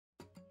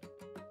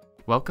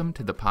Welcome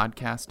to the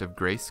podcast of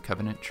Grace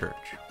Covenant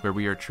Church, where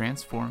we are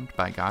transformed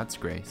by God's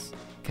grace,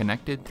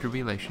 connected through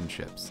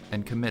relationships,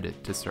 and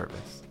committed to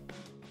service.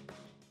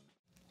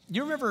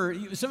 You remember,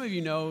 some of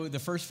you know the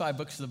first 5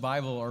 books of the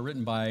Bible are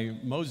written by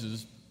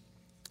Moses,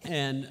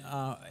 and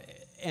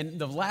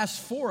the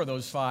last 4 of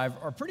those 5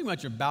 are pretty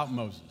much about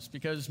Moses,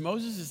 because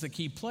Moses is the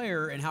key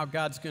player in how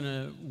God's going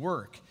to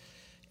work.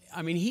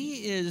 I mean,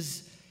 he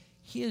is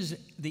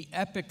the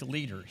epic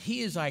leader.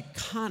 He is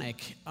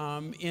iconic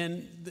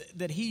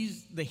that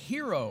he's the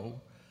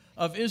hero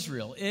of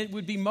Israel. It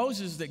would be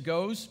Moses that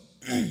goes,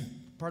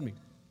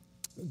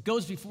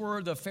 goes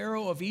before the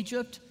Pharaoh of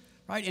Egypt,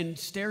 right, and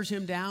stares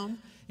him down.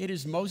 It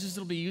is Moses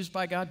that will be used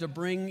by God to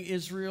bring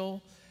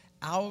Israel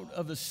out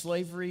of the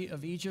slavery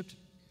of Egypt.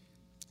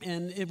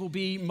 And it will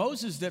be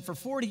Moses that for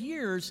 40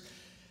 years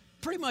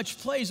pretty much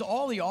plays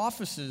all the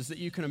offices that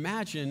you can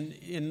imagine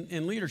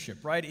in leadership,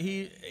 right?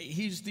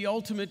 He's the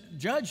ultimate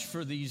judge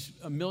for these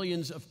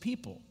millions of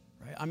people,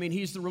 right? I mean,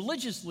 he's the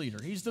religious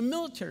leader. He's the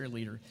military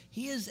leader.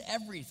 He is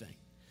everything.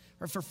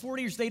 Right? For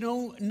 40 years, they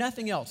know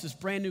nothing else, this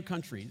brand new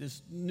country,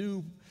 this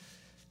new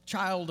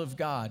child of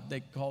God they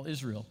call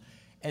Israel.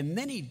 And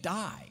then he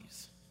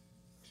dies,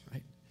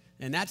 right?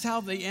 And that's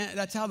how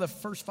the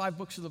first 5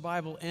 books of the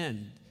Bible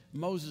end.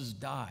 Moses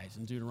dies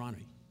in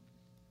Deuteronomy.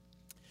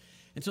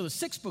 And so the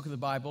 6th book of the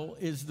Bible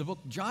is the book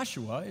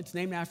Joshua. It's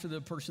named after the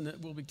person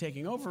that will be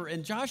taking over.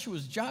 And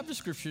Joshua's job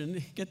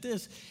description, get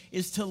this,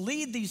 is to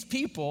lead these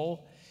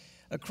people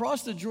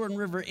across the Jordan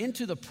River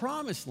into the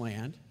Promised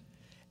Land.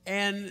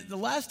 And the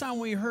last time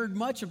we heard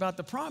much about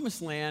the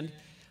Promised Land,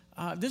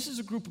 this is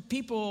a group of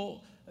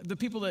people, the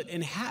people that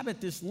inhabit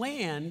this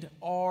land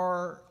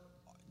are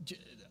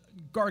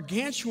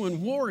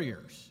gargantuan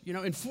warriors,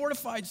 in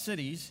fortified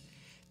cities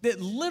that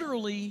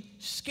literally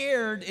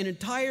scared an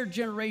entire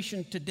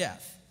generation to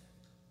death.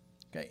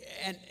 Okay,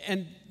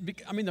 and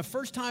I mean, the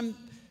first time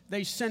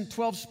they sent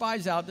 12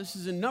 spies out, this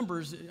is in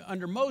Numbers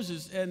under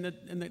Moses, and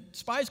the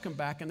spies come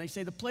back and they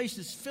say the place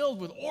is filled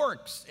with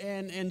orcs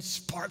and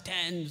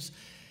Spartans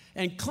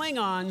and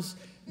Klingons.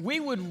 We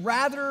would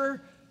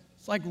rather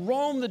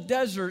roam the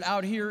desert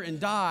out here and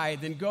die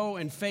than go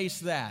and face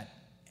that.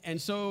 And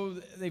so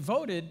they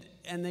voted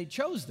and they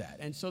chose that,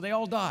 and so they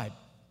all died.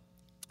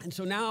 And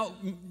so now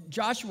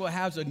Joshua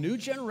has a new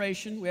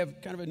generation. We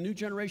have kind of a new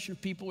generation of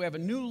people. We have a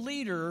new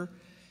leader,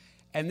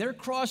 and they're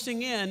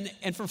crossing in.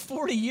 And for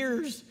 40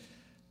 years,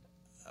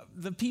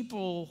 the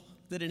people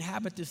that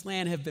inhabit this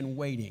land have been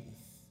waiting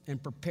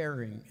and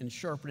preparing and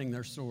sharpening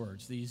their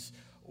swords, these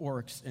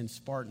orcs and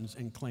Spartans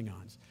and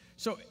Klingons.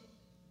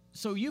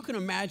 So you can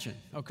imagine,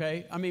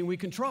 okay? I mean, we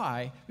can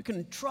try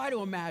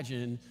to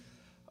imagine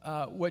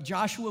what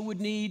Joshua would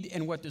need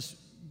and what this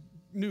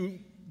new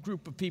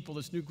group of people,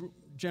 this new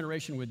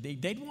generation would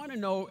need. They'd want to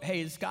know,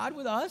 hey, is God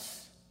with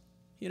us?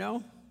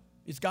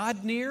 Is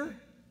God near?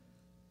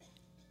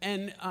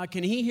 And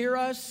can he hear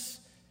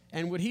us?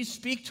 And would he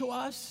speak to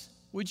us?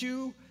 Would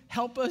you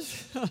help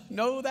us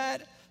know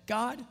that,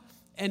 God?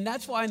 And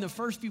that's why in the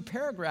first few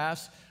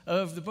paragraphs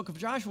of the book of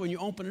Joshua, when you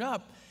open it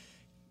up,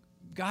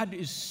 God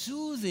is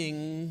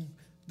soothing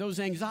those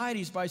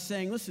anxieties by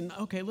saying,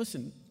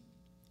 listen,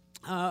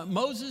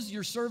 Moses,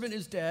 your servant,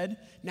 is dead.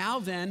 Now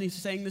then, he's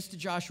saying this to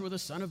Joshua, the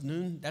son of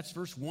Nun. That's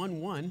verse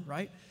 1:1,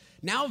 right?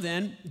 Now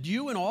then,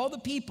 you and all the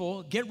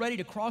people get ready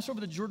to cross over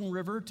the Jordan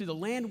River to the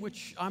land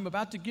which I'm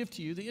about to give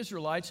to you, the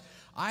Israelites.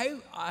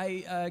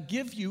 I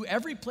give you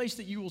every place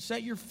that you will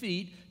set your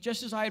feet,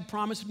 just as I had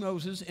promised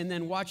Moses. And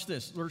then watch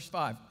this, verse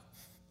 5.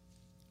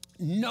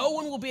 No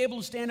one will be able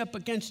to stand up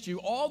against you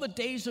all the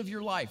days of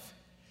your life.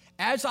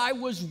 As I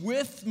was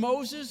with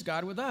Moses,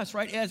 God with us,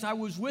 right? As I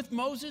was with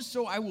Moses,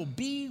 so I will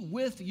be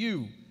with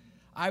you.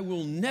 I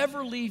will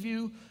never leave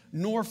you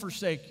nor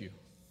forsake you.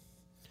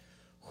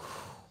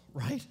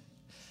 Right?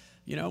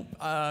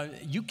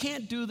 You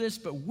can't do this,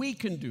 but we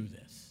can do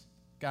this,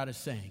 God is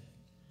saying.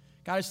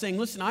 God is saying,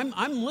 listen,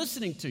 I'm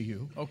listening to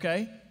you,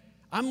 okay?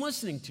 I'm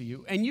listening to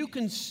you, and you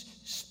can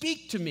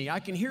speak to me. I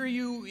can hear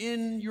you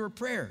in your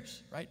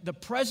prayers, right? The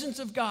presence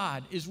of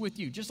God is with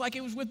you. Just like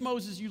it was with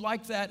Moses, you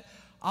like that.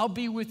 I'll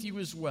be with you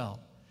as well.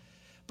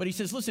 But he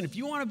says, listen, if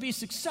you want to be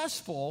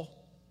successful,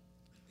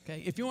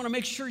 okay, if you want to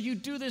make sure you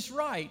do this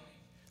right,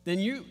 then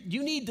you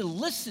need to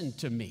listen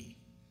to me.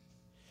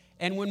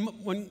 And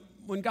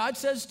when God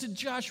says to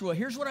Joshua,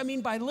 here's what I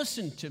mean by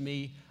listen to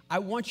me, I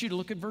want you to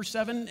look at verse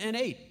 7 and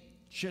 8.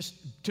 Just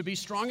to be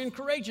strong and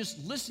courageous,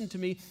 listen to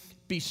me.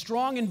 Be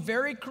strong and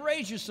very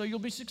courageous so you'll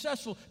be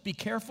successful. Be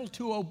careful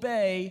to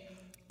obey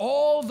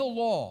all the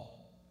law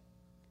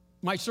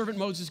my servant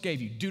Moses gave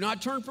you. Do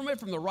not turn from it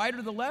from the right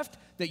or the left,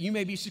 that you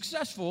may be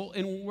successful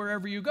in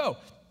wherever you go.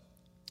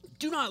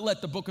 Do not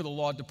let the book of the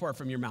law depart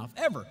from your mouth,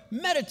 ever.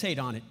 Meditate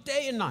on it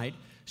day and night,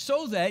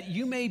 so that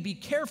you may be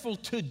careful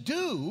to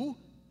do,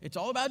 it's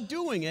all about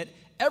doing it,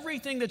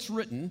 everything that's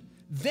written.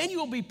 Then you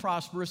will be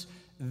prosperous,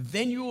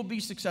 then you will be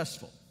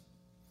successful.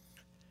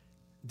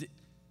 Did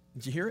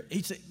you hear it?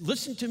 He said,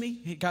 listen to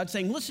me. God's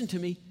saying, listen to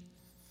me.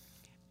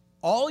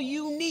 All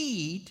you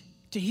need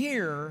to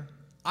hear,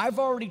 I've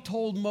already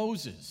told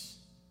Moses.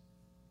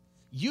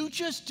 You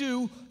just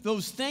do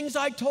those things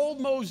I told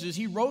Moses.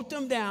 He wrote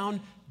them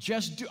down.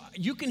 Just do.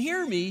 You can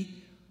hear me.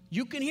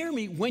 You can hear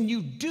me when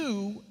you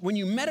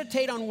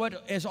meditate on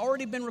what has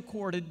already been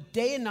recorded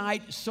day and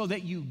night so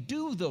that you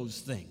do those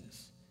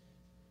things.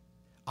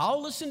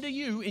 I'll listen to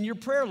you in your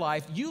prayer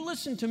life. You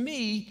listen to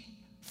me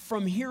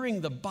from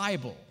hearing the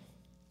Bible.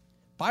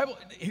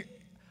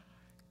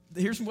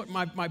 Here's what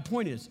my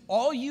point is.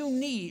 You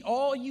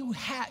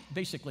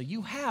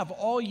have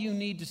all you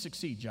need to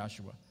succeed,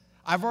 Joshua.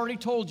 I've already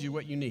told you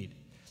what you need.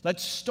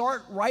 Let's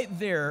start right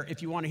there.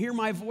 If you want to hear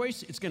my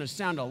voice, it's going to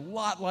sound a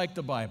lot like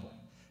the Bible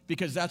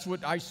because that's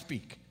what I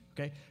speak,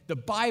 okay? The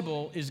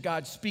Bible is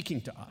God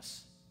speaking to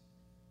us.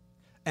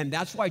 And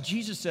that's why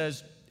Jesus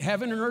says,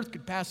 heaven and earth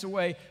could pass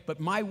away, but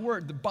my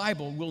word, the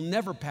Bible, will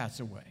never pass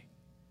away.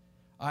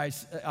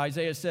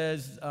 Isaiah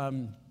says,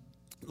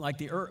 like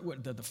the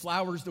earth, the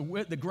flowers,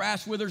 the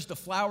grass withers, the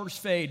flowers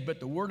fade, but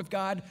the word of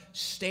God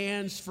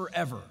stands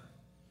forever.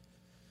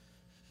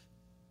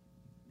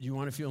 You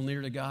want to feel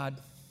near to God?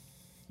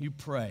 You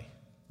pray,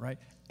 right?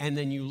 And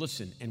then you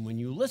listen. And when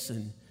you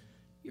listen,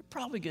 you're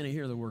probably going to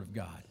hear the word of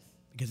God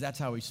because that's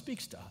how he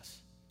speaks to us,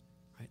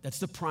 right? That's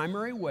the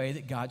primary way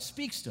that God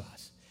speaks to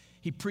us.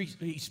 He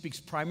speaks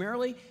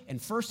primarily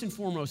and first and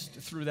foremost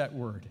through that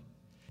word.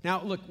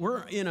 Now, look,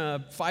 we're in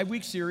a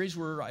 5-week series.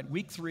 We're at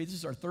week 3. This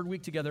is our 3rd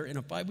week together in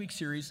a 5-week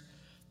series,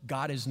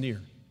 God is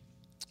Near.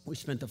 We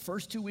spent the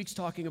first 2 weeks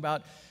talking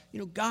about,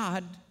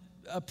 God,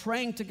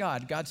 praying to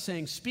God. God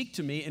saying, speak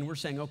to me, and we're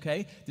saying,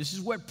 okay, this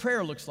is what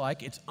prayer looks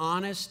like. It's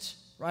honest,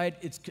 right?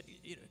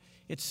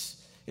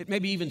 It may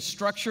be even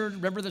structured.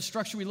 Remember the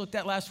structure we looked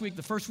at last week?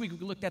 The first week we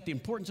looked at the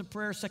importance of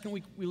prayer. Second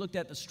week we looked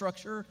at the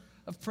structure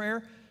of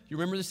prayer. You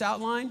remember this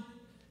outline?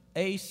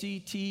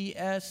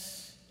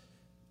 ACTS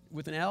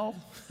with an L.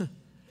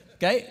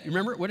 Okay, you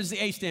remember? What does the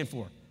A stand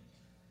for?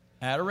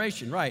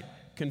 Adoration, right.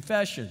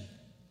 Confession,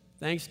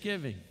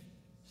 thanksgiving,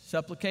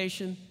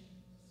 supplication,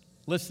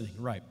 listening,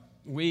 right.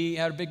 We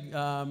had a big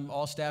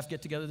all-staff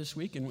get-together this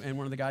week, and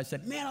one of the guys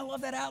said, man, I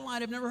love that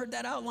outline. I've never heard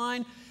that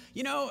outline.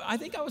 I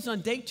think I was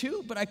on day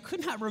 2, but I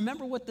could not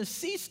remember what the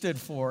C stood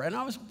for. And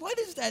what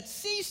does that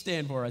C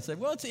stand for? I said,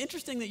 well, it's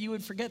interesting that you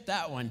would forget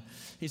that one.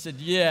 He said,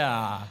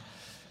 yeah.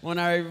 When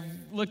I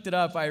looked it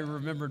up, I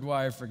remembered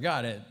why I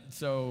forgot it.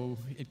 So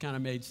it kind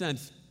of made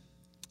sense.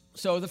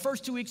 So the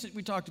first 2 weeks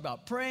we talked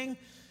about praying,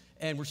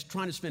 and we're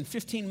trying to spend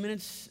 15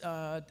 minutes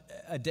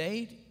a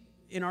day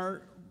in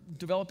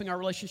developing our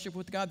relationship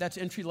with God. That's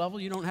entry level.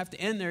 You don't have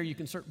to end there.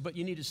 But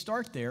you need to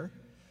start there.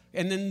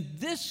 And then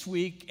this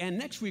week and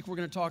next week, we're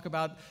going to talk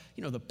about,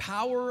 the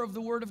power of the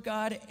Word of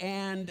God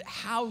and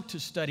how to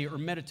study or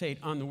meditate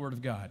on the Word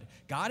of God.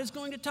 God is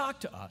going to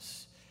talk to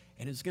us,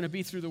 and it's going to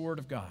be through the Word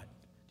of God.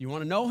 Do you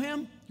want to know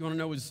Him? You want to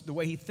know the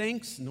way He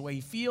thinks and the way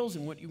He feels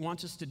and what He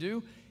wants us to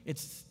do?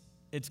 It's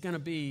going to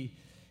be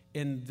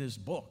in this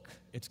book.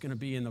 It's going to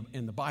be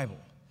in the Bible.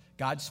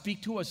 God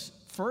speaks to us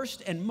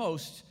first and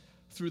most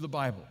through the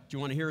Bible. Do you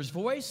want to hear His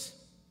voice?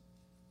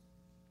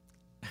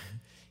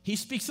 He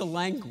speaks a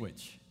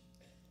language,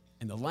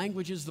 and the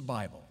language is the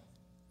Bible.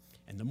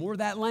 And the more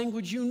that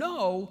language you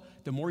know,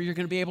 the more you're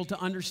going to be able to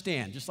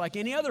understand. Just like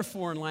any other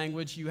foreign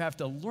language, you have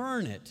to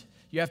learn it.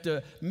 You have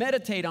to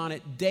meditate on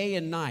it day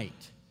and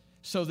night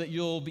so that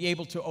you'll be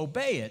able to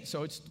obey it.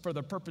 So it's for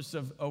the purpose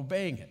of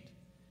obeying it,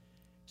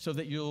 so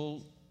that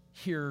you'll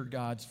hear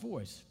God's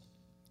voice.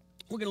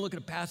 We're going to look at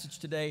a passage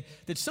today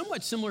that's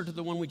somewhat similar to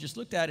the one we just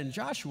looked at in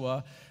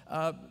Joshua,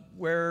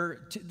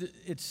 where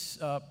it's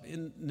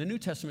in the New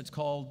Testament, it's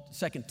called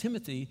 2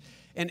 Timothy.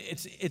 And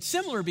it's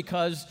similar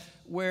because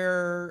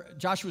where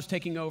Joshua's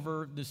taking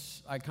over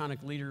this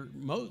iconic leader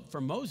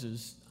from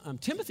Moses,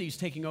 Timothy's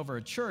taking over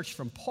a church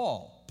from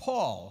Paul.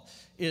 Paul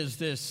is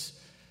this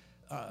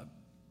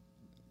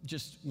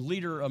just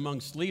leader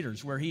amongst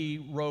leaders, where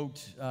he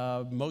wrote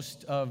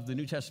most of the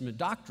New Testament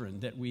doctrine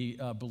that we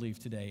believe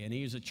today. And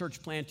he's a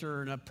church planter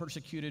and a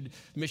persecuted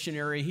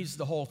missionary. He's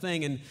the whole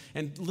thing.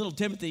 And little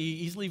Timothy,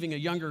 he's leaving a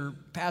younger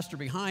pastor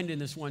behind in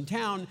this one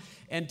town.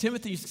 And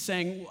Timothy's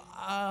saying,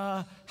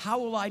 how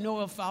will I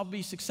know if I'll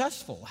be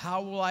successful?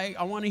 How will I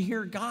want to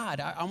hear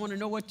God. I want to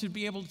know what to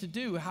be able to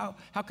do. How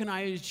can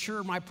I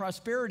ensure my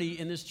prosperity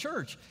in this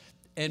church?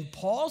 And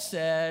Paul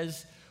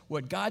says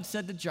what God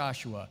said to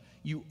Joshua: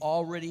 you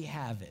already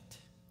have it.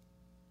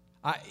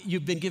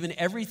 You've been given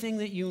everything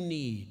that you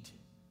need.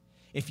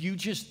 If you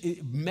just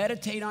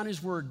meditate on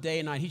His Word day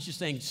and night, He's just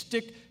saying,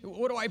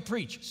 what do I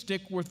preach?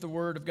 Stick with the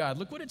Word of God.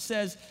 Look what it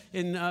says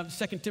in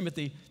 2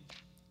 Timothy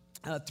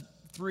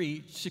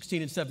 3,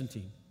 16 and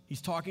 17.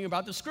 He's talking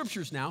about the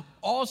Scriptures now.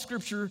 All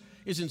Scripture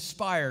is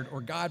inspired or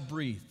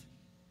God-breathed,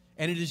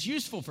 and it is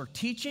useful for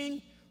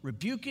teaching,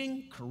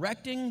 rebuking,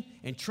 correcting,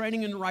 and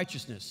training in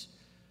righteousness,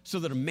 so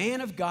that a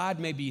man of God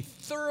may be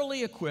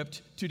thoroughly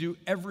equipped to do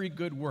every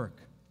good work.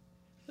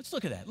 Let's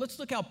look at that. Let's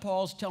look how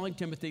Paul's telling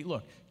Timothy,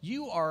 look,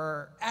 you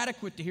are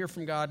adequate to hear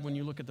from God when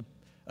you look at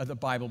the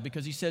Bible,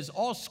 because he says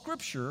all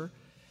Scripture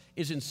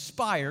is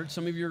inspired.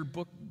 Some of your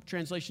book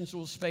translations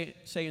will say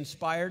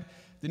inspired.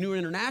 The New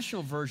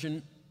International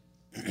Version,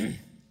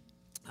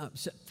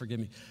 forgive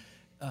me,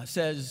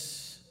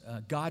 says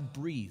God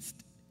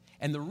breathed.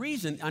 And the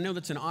reason, I know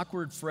that's an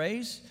awkward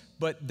phrase,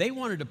 but they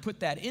wanted to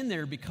put that in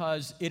there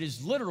because it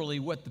is literally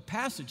what the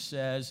passage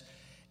says.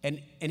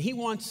 And he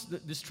wants,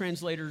 this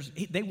translators,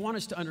 they want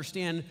us to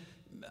understand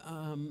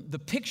the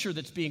picture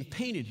that's being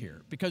painted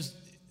here. Because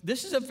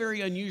this is a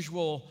very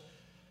unusual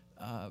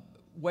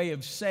way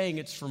of saying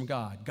it's from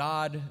God.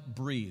 God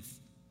breathed.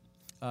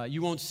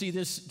 You won't see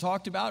this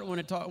talked about when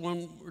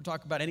we're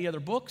talking about any other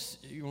books.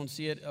 You won't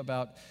see it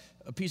about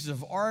pieces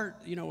of art,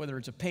 whether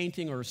it's a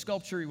painting or a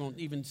sculpture. You won't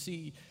even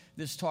see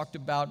this talked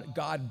about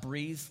God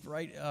breathed,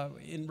 right,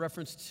 in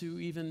reference to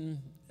even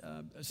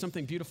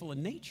something beautiful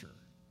in nature.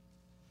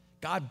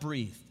 God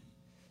breathed.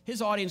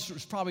 His audience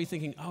was probably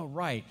thinking, oh,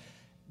 right,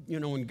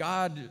 when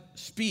God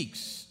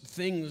speaks,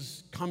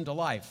 things come to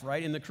life,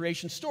 right? In the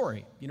creation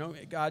story,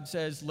 God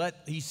says,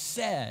 He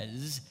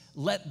says,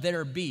 let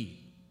there be.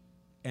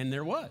 And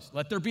there was.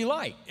 Let there be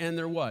light. And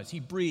there was. He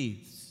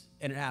breathes,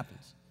 and it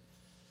happens.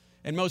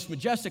 And most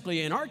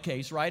majestically, in our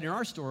case, right, in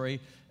our story,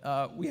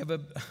 we have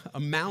a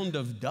mound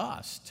of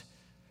dust,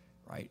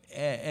 right?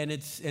 And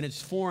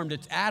it's formed,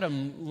 it's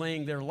Adam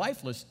laying there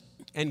lifeless,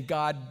 and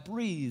God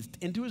breathed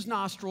into his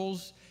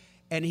nostrils,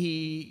 and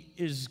he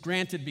is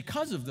granted,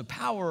 because of the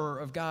power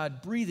of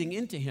God breathing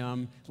into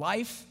him,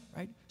 life,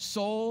 right?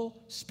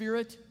 Soul,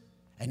 spirit,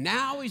 and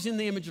now he's in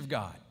the image of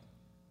God.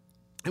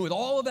 And with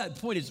all of that,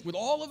 the point is, with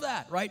all of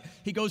that, right,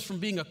 he goes from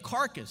being a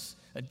carcass,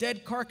 a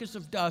dead carcass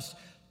of dust,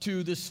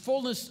 to this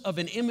fullness of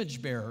an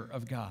image bearer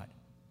of God.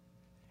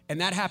 And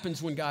that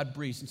happens when God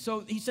breathes. And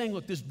so he's saying,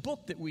 look, this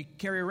book that we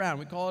carry around,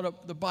 we call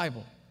it the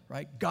Bible,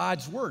 right?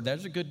 God's Word.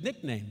 That's a good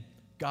nickname.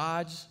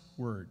 God's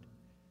Word.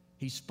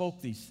 He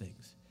spoke these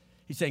things.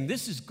 He's saying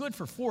this is good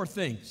for 4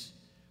 things,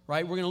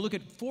 right? We're going to look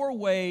at 4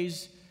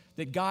 ways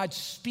that God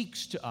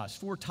speaks to us.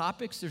 4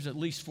 topics. There's at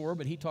least 4,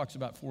 but he talks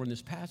about 4 in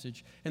this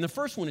passage. And the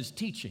first one is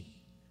teaching.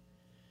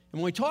 And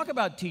when we talk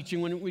about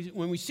teaching,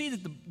 when we see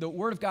that the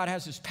Word of God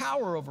has this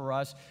power over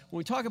us, when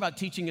we talk about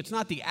teaching, it's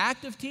not the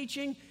act of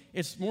teaching,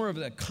 it's more of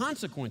the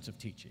consequence of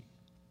teaching.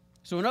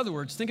 So in other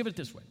words, think of it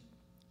this way.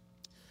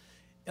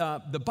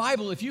 The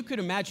Bible, if you could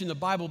imagine the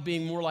Bible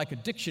being more like a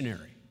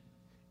dictionary,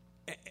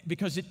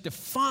 because it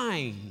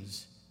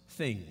defines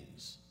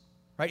things,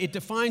 right? It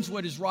defines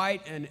what is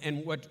right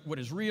and what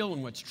is real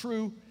and what's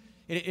true.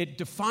 It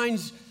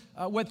defines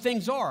what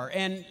things are.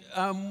 And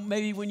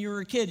maybe when you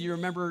were a kid, you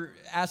remember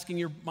asking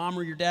your mom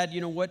or your dad,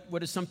 what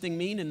does something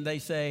mean? And they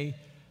say,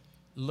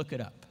 look it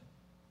up.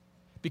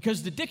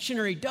 Because the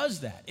dictionary does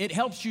that. It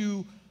helps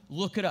you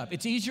look it up.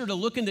 It's easier to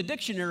look in the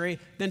dictionary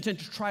than to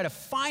try to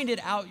find it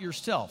out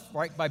yourself,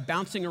 right? By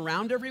bouncing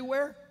around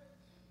everywhere,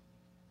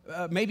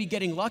 maybe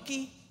getting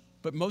lucky,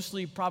 but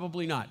mostly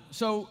probably not.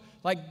 So,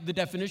 like the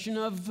definition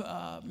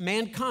of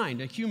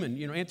mankind, a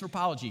human,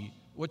 anthropology.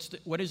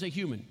 What is a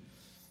human?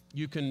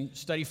 You can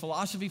study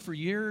philosophy for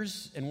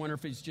years and wonder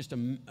if it's just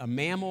a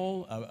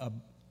mammal,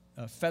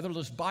 a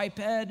featherless biped,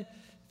 if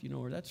you know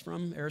where that's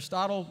from,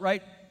 Aristotle,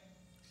 right?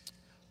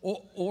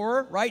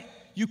 Or right,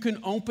 you can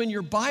open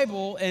your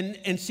Bible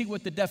and see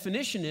what the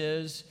definition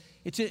is.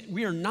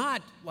 We are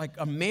not like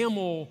a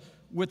mammal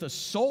with a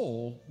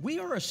soul. We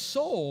are a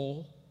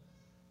soul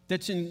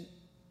that's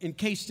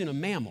encased in a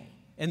mammal.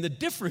 And the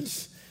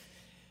difference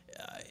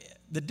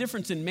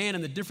in man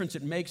and the difference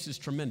it makes is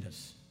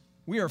tremendous.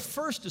 We are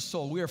first a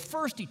soul. We are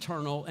first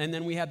eternal, and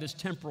then we have this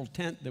temporal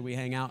tent that we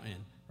hang out in,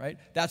 right?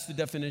 That's the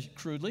definition,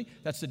 crudely.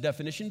 That's the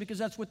definition because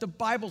that's what the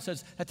Bible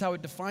says. That's how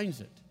it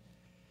defines it.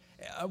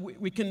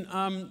 We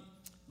can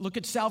look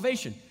at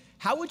salvation.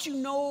 How would you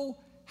know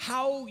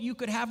how you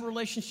could have a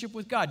relationship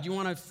with God? Do you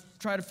want to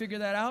try to figure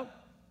that out?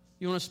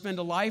 You want to spend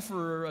a life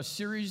or a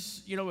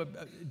series,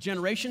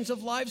 generations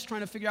of lives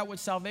trying to figure out what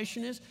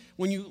salvation is?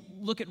 When you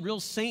look at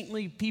real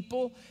saintly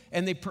people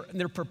and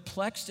they're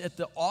perplexed at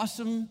the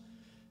awesome,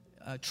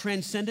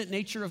 transcendent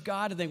nature of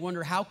God, and they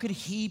wonder how could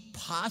he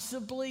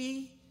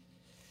possibly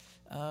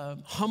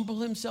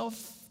humble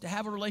himself to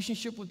have a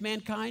relationship with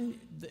mankind,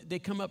 they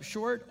come up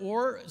short.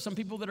 Or some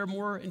people that are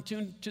more in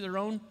tune to their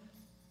own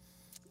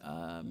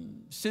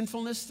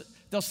sinfulness,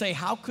 they'll say,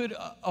 how could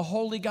a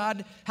holy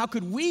God, how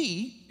could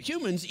we,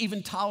 humans,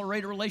 even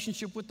tolerate a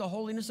relationship with the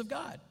holiness of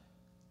God?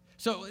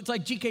 So it's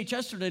like G.K.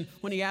 Chesterton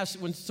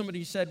when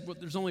somebody said, well,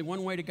 there's only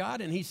one way to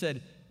God, and he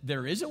said,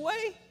 there is a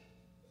way?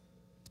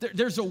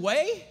 There's a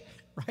way?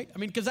 Right? I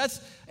mean, because that's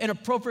an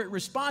appropriate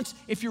response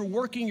if you're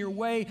working your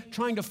way,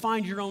 trying to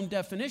find your own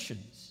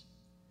definitions.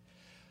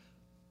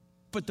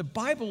 But the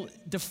Bible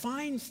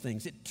defines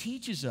things. It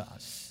teaches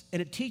us,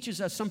 and it teaches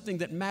us something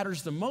that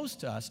matters the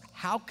most to us.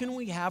 How can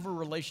we have a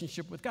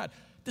relationship with God?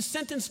 The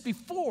sentence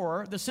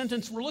before the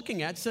sentence we're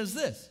looking at says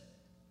this,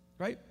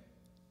 right?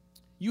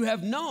 You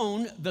have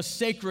known the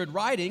sacred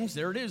writings,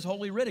 there it is,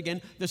 Holy Writ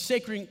again, the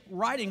sacred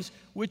writings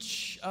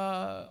which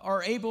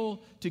are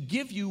able to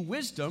give you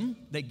wisdom.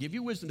 They give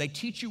you wisdom. They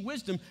teach you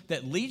wisdom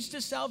that leads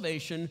to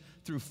salvation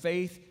through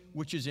faith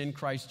which is in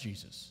Christ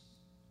Jesus.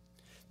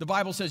 The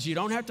Bible says you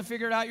don't have to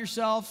figure it out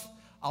yourself.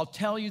 I'll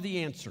tell you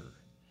the answer.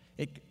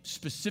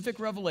 Specific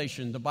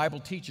revelation, the Bible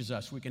teaches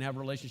us we can have a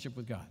relationship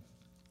with God.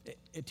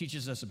 It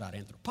teaches us about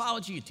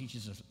anthropology. It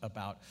teaches us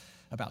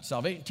about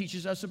salvation. It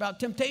teaches us about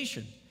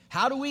temptation.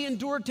 How do we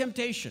endure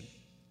temptation?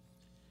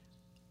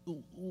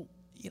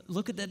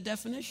 Look at the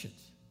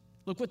definitions.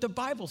 Look what the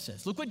Bible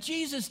says. Look what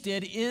Jesus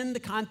did in the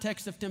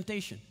context of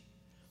temptation.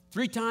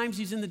 3 times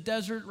he's in the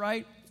desert,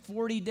 right?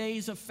 40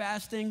 days of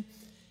fasting.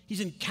 He's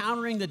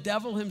encountering the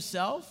devil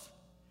himself.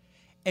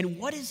 And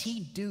what does he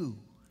do?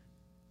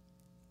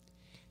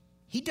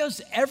 He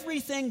does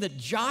everything that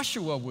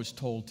Joshua was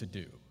told to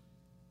do.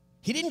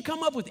 He didn't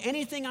come up with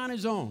anything on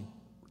his own.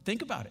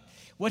 Think about it.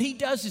 What he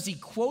does is he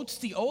quotes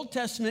the Old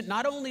Testament,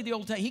 not only the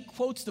Old Testament, he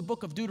quotes the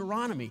book of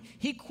Deuteronomy.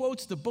 He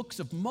quotes the books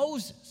of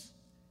Moses.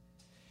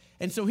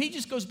 And so he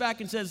just goes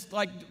back and says,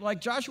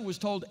 like Joshua was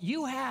told,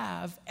 you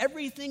have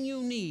everything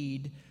you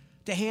need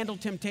to handle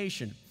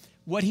temptation.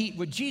 What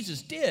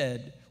Jesus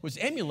did was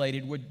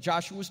emulated what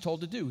Joshua was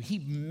told to do. He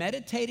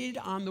meditated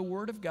on the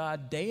word of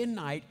God day and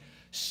night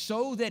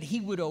so that he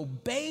would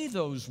obey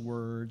those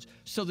words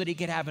so that he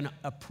could have an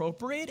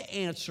appropriate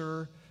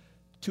answer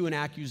to an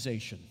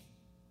accusation.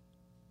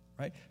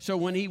 Right? So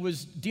when he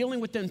was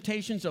dealing with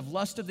temptations of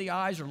lust of the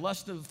eyes or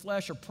lust of the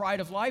flesh or pride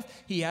of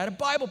life, he had a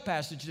Bible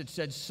passage that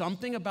said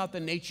something about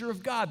the nature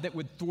of God that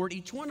would thwart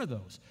each one of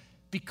those.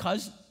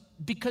 Because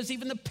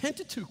even the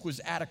Pentateuch was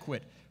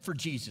adequate for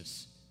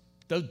Jesus.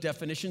 Those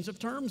definitions of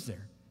terms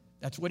there.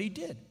 That's what he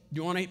did.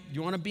 Do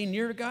you want to be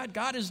near to God?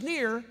 God is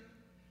near.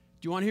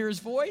 Do you want to hear his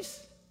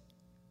voice?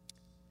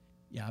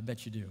 Yeah, I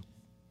bet you do.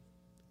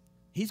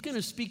 He's going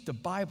to speak the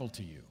Bible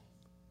to you.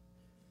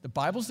 The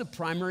Bible's the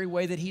primary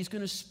way that he's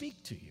going to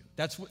speak to you.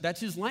 That's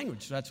his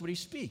language. That's what he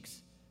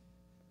speaks.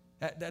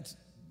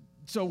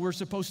 So we're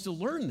supposed to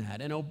learn that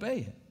and obey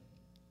it.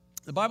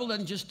 The Bible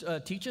doesn't just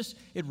teach us,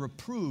 it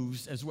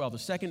reproves as well. The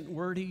second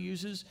word he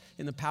uses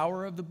in the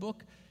power of the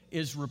book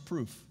is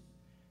reproof.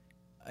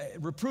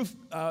 Reproof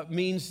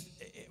means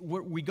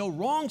we go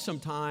wrong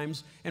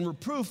sometimes, and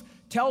reproof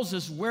tells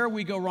us where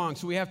we go wrong.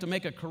 So we have to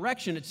make a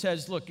correction. It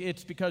says, look,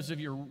 it's because of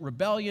your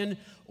rebellion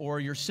or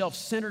your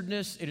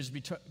self-centeredness. It is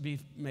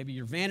maybe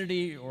your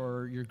vanity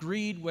or your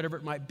greed, whatever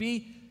it might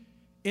be.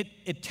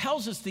 It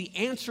tells us the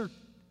answer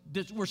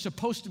that we're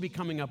supposed to be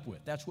coming up with.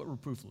 That's what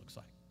reproof looks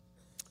like.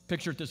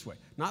 Picture it this way.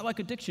 Not like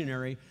a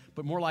dictionary,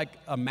 but more like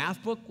a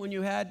math book when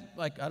you had,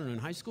 in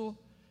high school.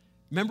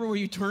 Remember where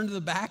you turned to the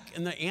back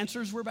and the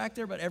answers were back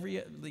there, but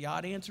the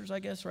odd answers, I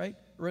guess, right,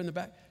 were in the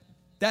back?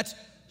 That's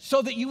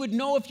so that you would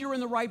know if you're in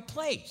the right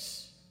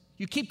place.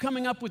 You keep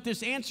coming up with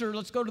this answer.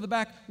 Let's go to the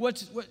back.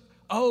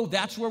 Oh,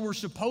 that's where we're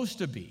supposed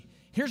to be.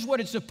 Here's what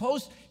it's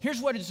supposed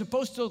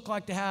to look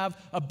like to have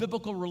a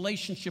biblical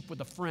relationship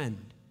with a friend.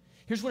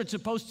 Here's what it's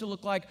supposed to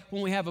look like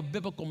when we have a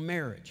biblical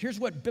marriage. Here's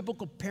what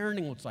biblical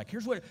parenting looks like.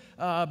 Here's what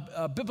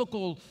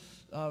biblical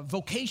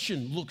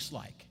vocation looks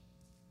like.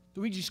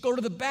 So we just go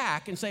to the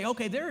back and say,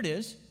 okay, there it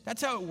is.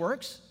 That's how it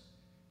works.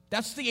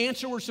 That's the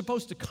answer we're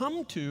supposed to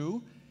come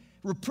to.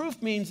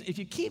 Reproof means if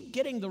you keep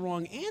getting the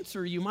wrong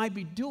answer, you might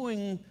be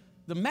doing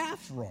the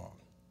math wrong.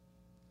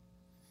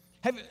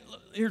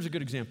 Here's a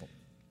good example.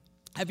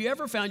 Have you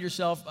ever found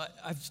yourself,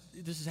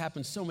 this has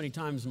happened so many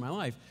times in my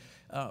life,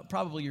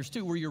 probably yours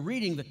too, where you're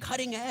reading the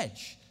cutting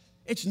edge.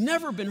 It's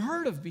never been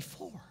heard of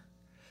before.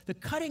 The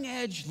cutting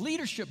edge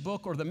leadership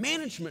book or the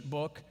management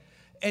book,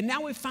 and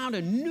now we've found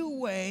a new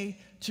way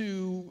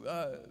to,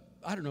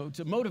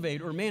 to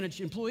motivate or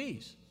manage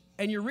employees.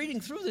 And you're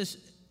reading through this,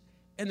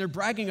 and they're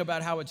bragging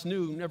about how it's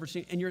new, never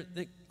seen. And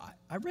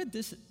I read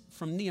this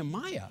from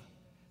Nehemiah.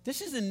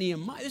 This is a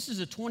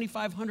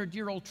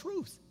 2,500-year-old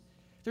truth.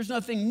 There's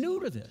nothing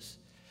new to this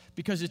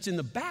because it's in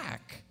the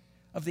back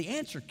of the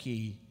answer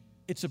key.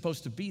 It's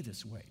supposed to be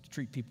this way, to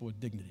treat people with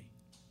dignity.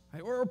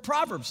 Right? Or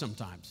Proverbs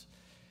sometimes.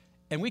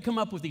 And we come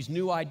up with these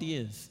new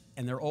ideas,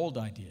 and they're old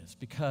ideas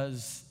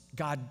because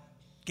God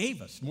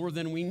gave us more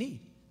than we need.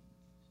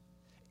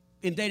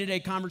 In day-to-day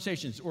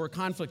conversations or a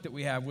conflict that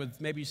we have with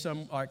maybe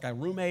like a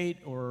roommate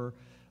or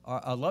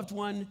a loved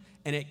one,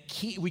 and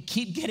we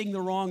keep getting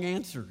the wrong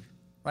answer,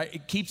 right?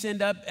 It keeps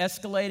end up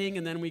escalating,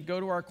 and then we go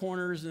to our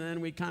corners, and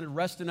then we kind of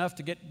rest enough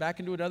to get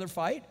back into another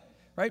fight,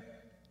 right?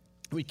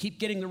 We keep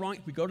getting the wrong,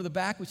 we go to the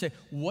back, we say,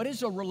 what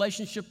is a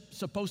relationship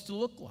supposed to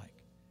look like?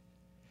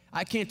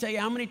 I can't tell you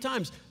how many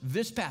times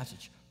this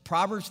passage,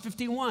 Proverbs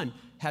 15:1,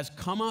 has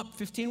come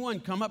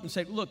up and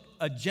said, look,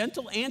 a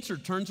gentle answer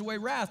turns away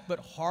wrath, but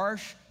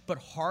harsh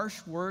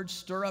words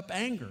stir up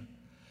anger.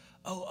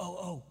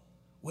 Oh,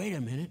 wait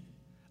a minute.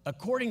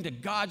 According to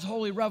God's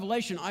holy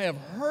revelation, I have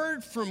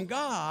heard from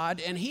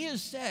God, and he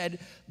has said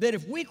that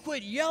if we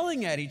quit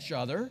yelling at each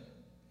other,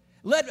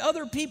 let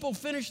other people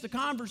finish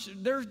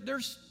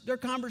their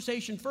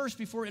conversation first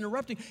before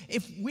interrupting.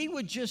 If we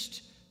would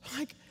just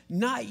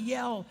not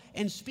yell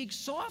and speak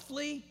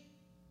softly,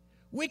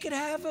 we could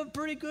have a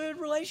pretty good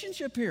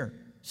relationship here.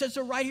 It says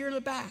so right here in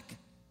the back.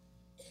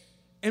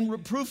 And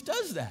reproof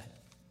does that.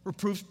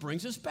 Reproof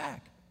brings us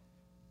back.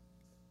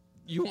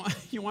 You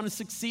want to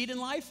succeed in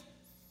life?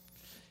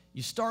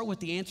 You start with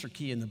the answer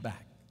key in the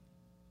back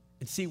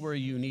and see where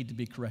you need to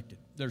be corrected.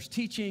 There's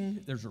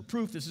teaching, there's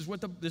reproof. This is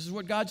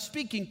what God's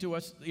speaking to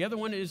us. The other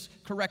one is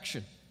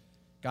correction.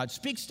 God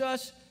speaks to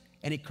us,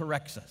 and he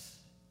corrects us.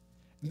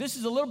 This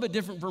is a little bit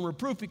different from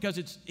reproof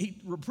because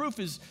reproof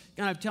is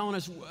kind of telling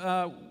us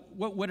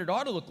what it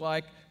ought to look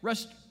like.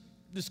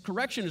 This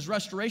correction is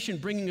restoration,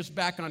 bringing us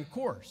back on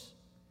course.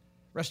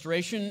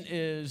 Restoration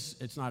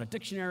it's not a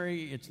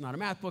dictionary, it's not a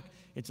math book,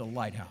 it's a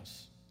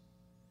lighthouse.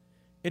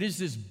 It is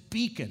this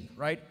beacon,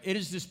 right? It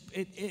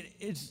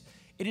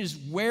is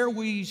where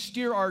we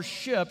steer our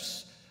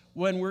ships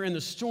when we're in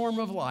the storm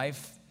of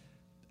life,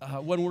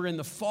 when we're in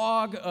the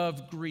fog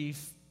of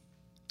grief,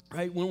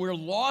 right? When we're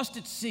lost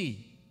at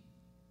sea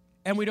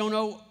and we don't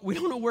know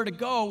where to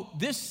go.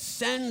 This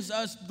sends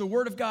us, the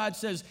Word of God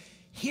says,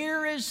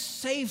 here is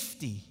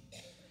safety.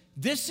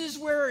 This is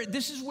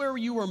where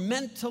you are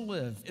meant to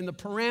live, in the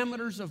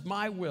parameters of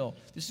my will.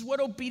 This is what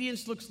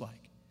obedience looks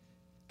like.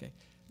 Okay.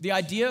 The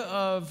idea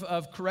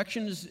of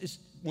correction is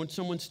when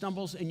someone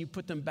stumbles and you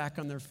put them back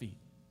on their feet.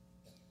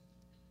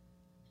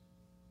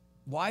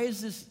 Why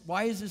is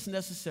this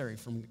necessary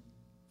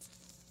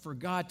for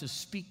God to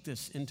speak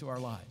this into our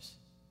lives?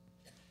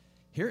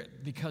 Here,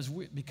 because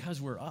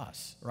we're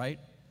us, right?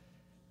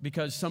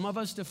 Because some of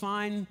us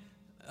define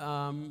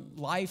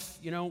life,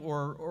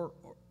 or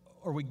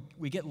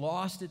we get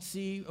lost at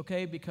sea,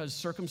 okay, because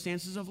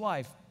circumstances of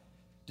life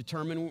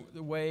determine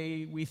the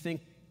way we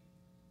think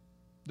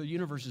the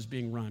universe is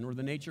being run, or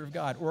the nature of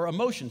God, or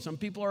emotion. Some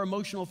people are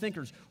emotional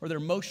thinkers, or they're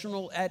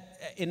emotional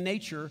in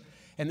nature,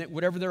 and that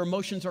whatever their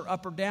emotions are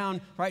up or down,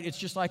 right, it's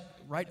just like,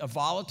 right, a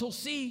volatile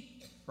sea,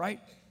 right?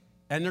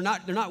 And they're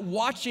not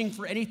watching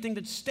for anything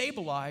that's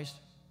stabilized.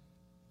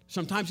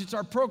 Sometimes it's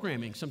our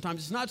programming.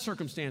 Sometimes it's not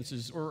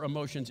circumstances or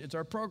emotions, it's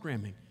our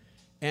programming.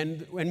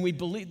 And when we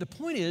believe, the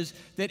point is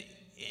that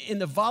in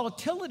the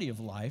volatility of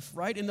life,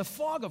 right, in the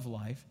fog of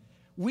life,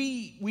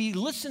 we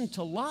listen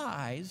to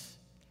lies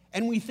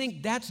and we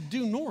think that's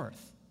due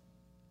north.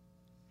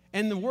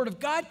 And the Word of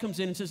God comes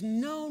in and says,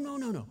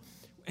 no.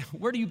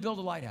 Where do you build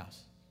a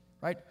lighthouse?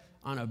 Right?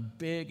 On a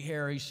big,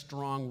 hairy,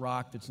 strong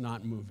rock that's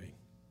not moving.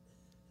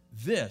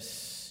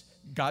 This,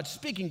 God's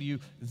speaking to you,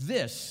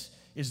 this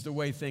is the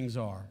way things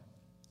are.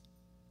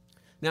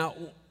 Now,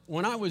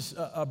 when I was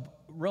a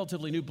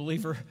relatively new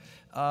believer,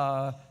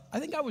 I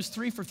think I was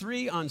 3 for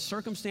 3 on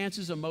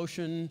circumstances,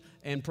 emotion,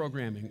 and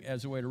programming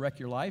as a way to wreck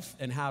your life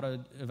and how to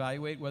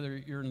evaluate whether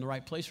you're in the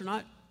right place or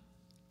not.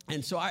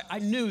 And so I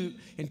knew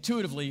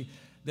intuitively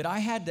that I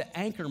had to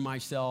anchor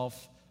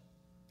myself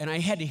and I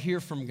had to hear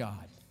from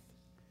God.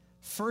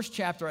 First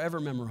chapter I ever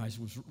memorized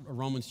was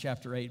Romans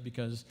chapter 8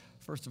 because,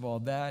 first of all,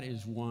 that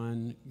is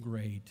one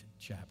great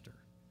chapter.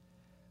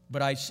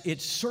 But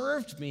it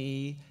served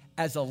me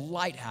as a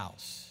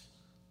lighthouse.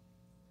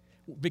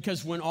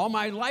 Because when all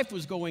my life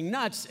was going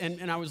nuts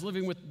and I was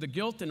living with the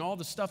guilt and all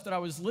the stuff that I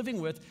was living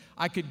with,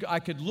 I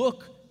could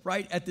look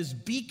right at this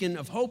beacon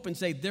of hope and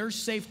say, there's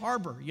safe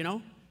harbor,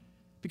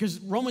 Because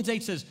Romans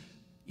 8 says,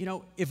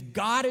 if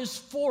God is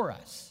for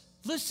us,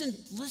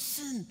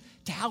 listen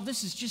to how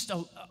this is just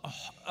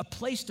a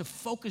place to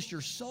focus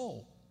your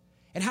soul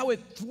and how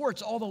it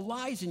thwarts all the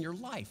lies in your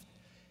life.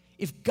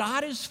 If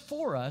God is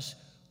for us,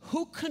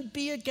 who could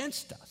be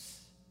against us?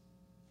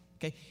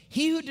 Okay,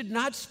 he who did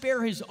not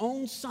spare his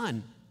own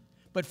son,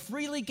 but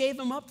freely gave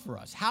him up for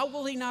us, how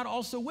will he not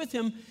also with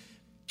him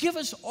give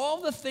us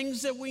all the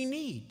things that we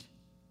need?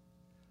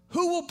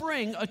 Who will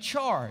bring a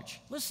charge?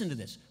 Listen to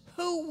this.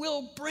 Who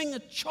will bring a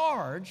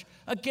charge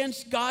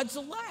against God's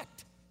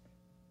elect?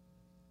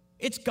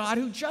 It's God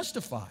who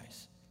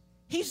justifies.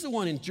 He's the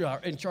one in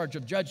charge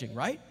of judging,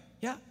 right?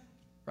 Yeah,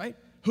 right?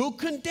 Who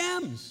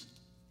condemns?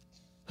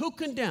 Who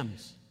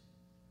condemns?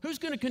 Who's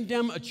going to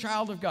condemn a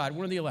child of God,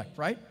 one of the elect,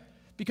 right?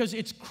 Because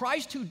it's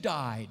Christ who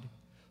died,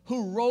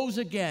 who rose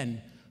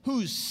again,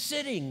 who's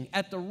sitting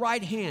at the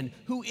right hand,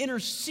 who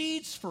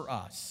intercedes for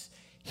us.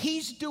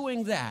 He's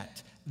doing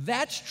that.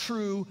 That's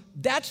true.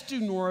 That's due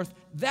north.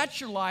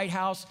 That's your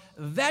lighthouse.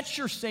 That's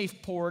your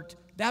safe port.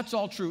 That's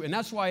all true. And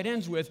that's why it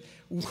ends with,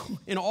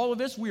 in all of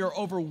this, we are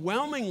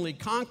overwhelmingly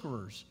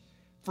conquerors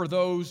for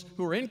those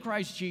who are in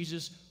Christ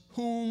Jesus,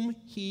 whom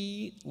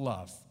he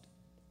loved.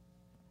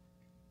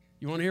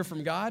 You want to hear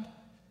from God?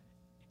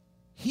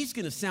 He's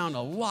going to sound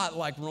a lot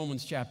like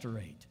Romans chapter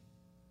 8.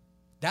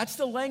 That's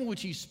the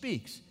language he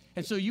speaks.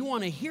 And so you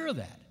want to hear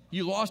that.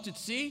 You lost at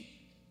sea?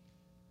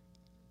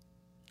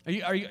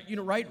 Are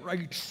you right? Are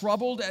you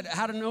troubled at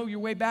how to know your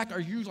way back? Are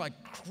you like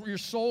your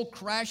soul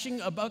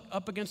crashing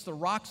up against the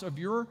rocks of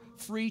your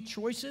free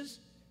choices?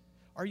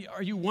 Are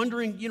you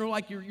wondering,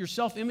 like your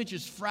self-image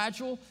is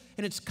fragile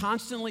and it's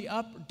constantly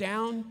up,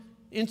 down,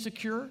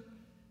 insecure?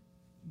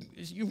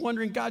 You're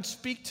wondering, God,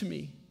 speak to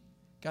me.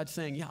 God's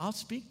saying, yeah, I'll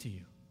speak to you.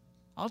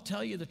 I'll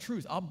tell you the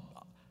truth. I'll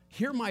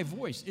hear my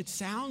voice. It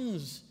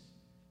sounds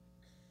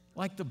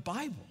like the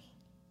Bible.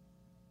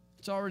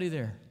 It's already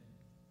there.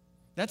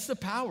 That's the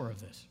power of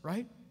this,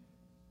 right?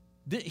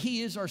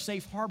 He is our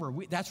safe harbor.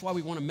 That's why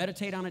we want to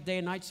meditate on it day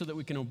and night so that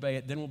we can obey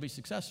it. Then we'll be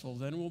successful.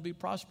 Then we'll be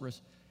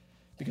prosperous.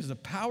 Because the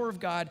power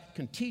of God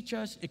can teach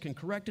us, it can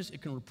correct us,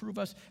 it can reprove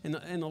us. And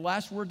the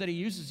last word that he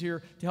uses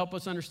here to help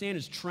us understand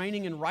is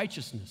training in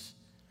righteousness.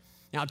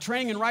 Now,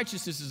 training in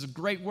righteousness is a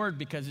great word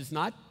because it's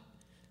not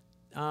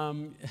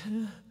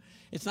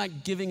It's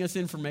not giving us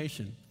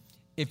information.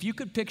 If you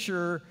could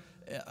picture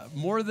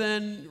more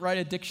than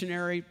a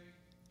dictionary,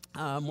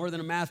 more than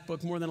a math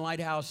book, more than a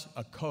lighthouse,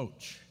 a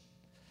coach.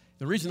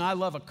 The reason I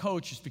love a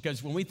coach is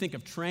because when we think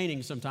of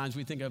training, sometimes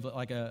we think of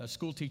like a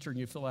school teacher and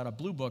you fill out a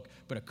blue book,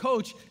 but a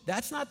coach,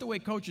 that's not the way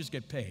coaches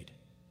get paid.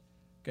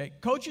 Okay?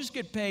 Coaches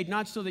get paid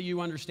not so that you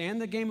understand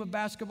the game of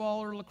basketball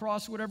or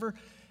lacrosse or whatever.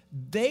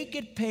 They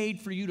get paid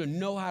for you to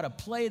know how to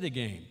play the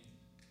game.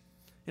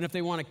 And if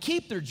they want to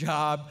keep their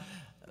job,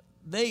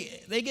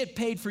 they get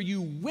paid for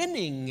you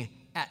winning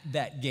at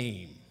that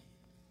game.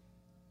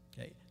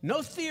 Okay?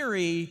 No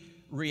theory,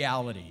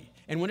 reality.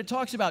 And when it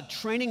talks about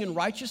training in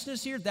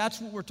righteousness here,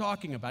 that's what we're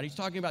talking about. He's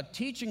talking about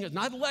teaching us,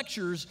 not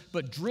lectures,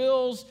 but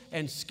drills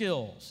and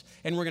skills.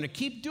 And we're going to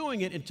keep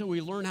doing it until we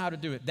learn how to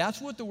do it.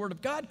 That's what the Word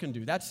of God can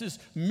do. That's this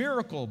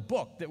miracle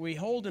book that we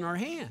hold in our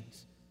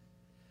hands.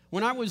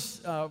 When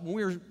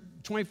we were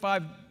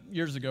 25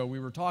 years ago,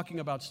 we were talking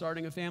about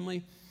starting a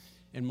family.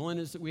 And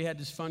we had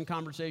this fun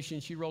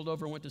conversation. She rolled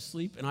over and went to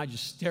sleep, and I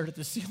just stared at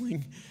the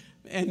ceiling.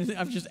 And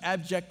I'm just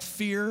abject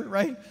fear,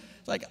 right?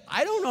 It's like,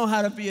 I don't know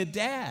how to be a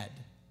dad.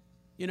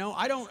 You know,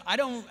 I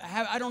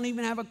don't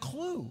even have a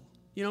clue.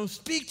 You know,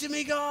 speak to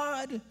me,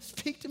 God,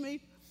 speak to me.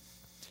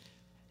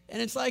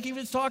 And it's like he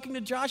was talking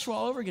to Joshua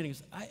all over again. He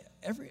goes,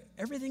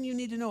 everything you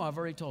need to know, I've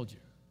already told you.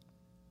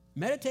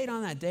 Meditate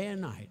on that day and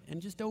night and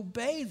just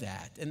obey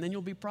that, and then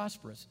you'll be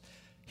prosperous.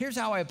 Here's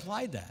how I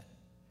applied that.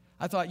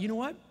 I thought, you know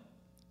what?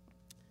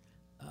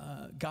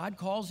 God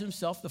calls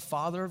himself the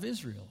father of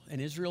Israel, and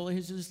Israel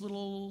is his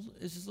little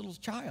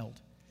child.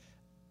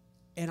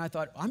 And I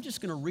thought, I'm just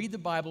going to read the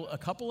Bible a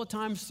couple of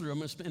times through. I'm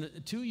going to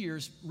spend 2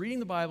 years reading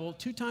the Bible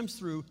 2 times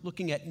through,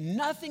 looking at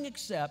nothing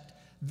except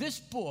this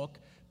book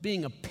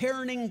being a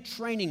parenting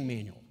training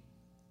manual,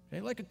 okay?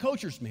 Like a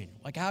coach's manual,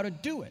 like how to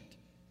do it.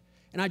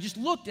 And I just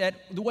looked at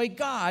the way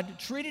God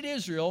treated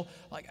Israel,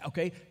 like,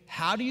 okay,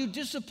 how do you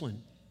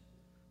discipline?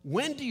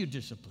 When do you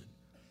discipline?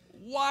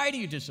 Why do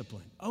you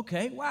discipline?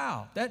 Okay,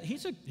 wow,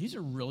 he's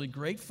a really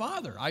great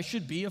father. I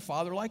should be a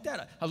father like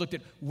that. I looked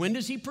at, when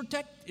does he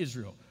protect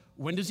Israel?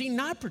 When does he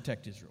not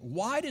protect Israel?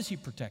 Why does he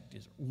protect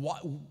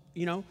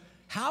Israel?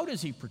 How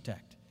does he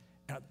protect?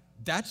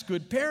 That's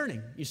good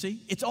parenting, you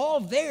see. It's all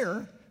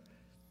there.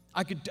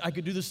 I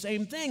could do the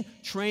same thing,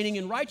 training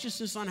in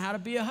righteousness on how to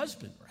be a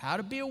husband or how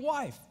to be a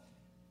wife.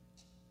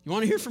 You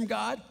want to hear from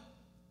God?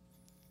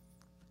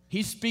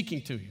 He's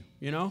speaking to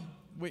you,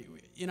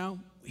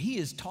 He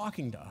is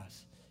talking to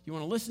us. You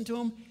want to listen to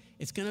him?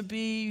 It's going to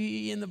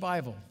be in the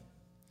Bible.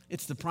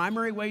 It's the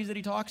primary ways that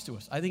he talks to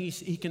us. I think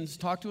he can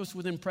talk to us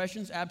with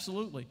impressions,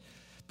 absolutely.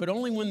 But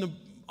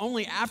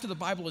only after the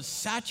Bible is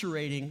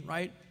saturating,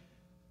 right,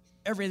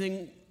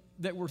 everything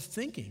that we're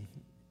thinking.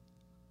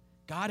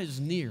 God is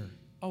near.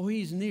 Oh,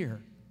 he's near.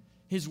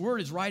 His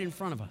word is right in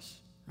front of us,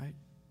 right?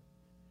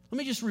 Let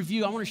me just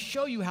review. I want to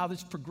show you how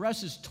this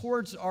progresses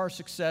towards our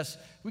success.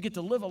 We get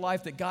to live a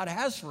life that God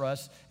has for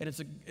us, and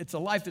it's a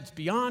life that's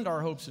beyond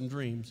our hopes and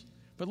dreams.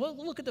 But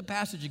look at the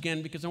passage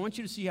again, because I want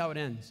you to see how it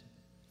ends.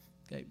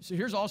 Okay, so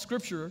here's all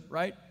Scripture,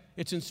 right?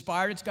 It's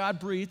inspired, it's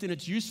God-breathed, and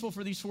it's useful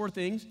for these 4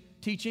 things: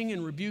 teaching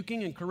and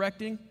rebuking and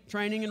correcting,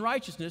 training in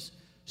righteousness,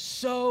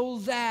 so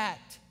that,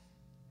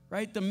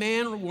 right, the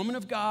man or woman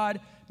of God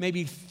may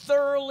be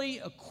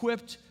thoroughly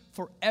equipped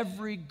for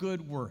every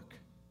good work.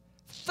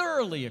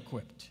 Thoroughly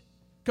equipped,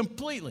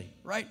 completely,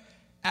 right?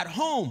 At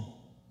home,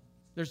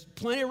 there's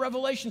plenty of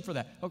revelation for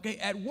that. Okay,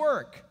 at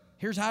work,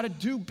 here's how to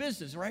do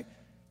business, right?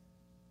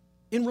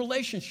 In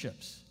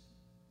relationships,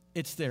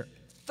 it's there.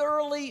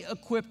 Thoroughly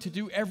equipped to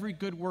do every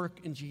good work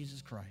in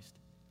Jesus Christ.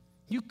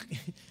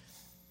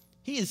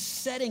 He is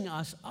setting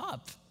us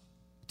up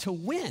to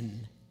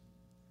win.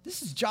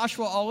 This is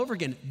Joshua all over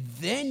again.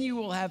 Then you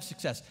will have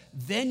success.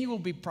 Then you will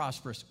be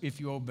prosperous if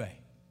you obey.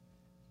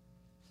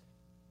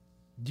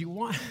 Do you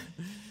want,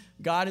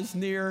 God is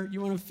near,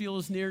 you want to feel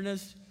his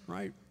nearness,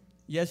 right?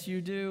 Yes,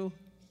 you do.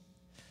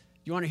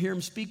 You want to hear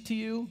him speak to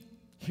you?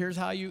 Here's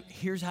how you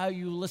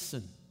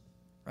listen,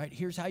 right?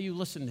 Here's how you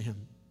listen to him.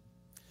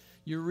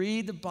 You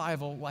read the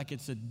Bible like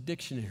it's a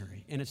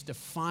dictionary, and it's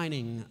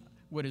defining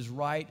what is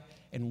right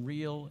and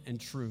real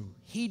and true.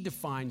 He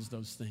defines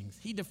those things.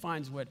 He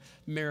defines what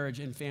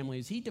marriage and family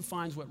is. He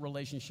defines what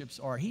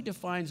relationships are. He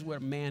defines what a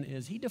man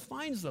is. He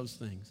defines those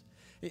things.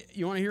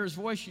 You want to hear his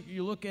voice?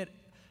 You look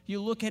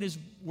at his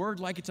word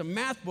like it's a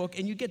math book,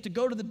 and you get to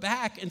go to the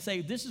back and say,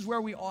 this is where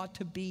we ought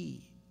to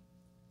be.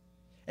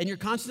 And you're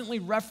constantly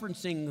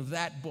referencing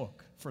that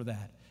book for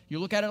that. You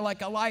look at it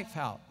like a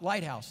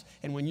lighthouse.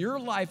 And when your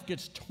life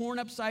gets torn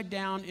upside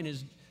down and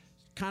is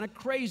kind of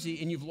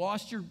crazy and you've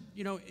lost your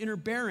inner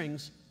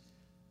bearings,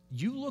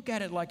 you look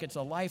at it like it's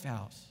a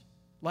lighthouse,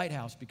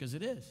 because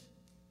it is.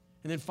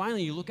 And then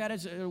finally, you look at it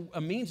as a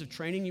means of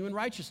training you in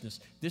righteousness.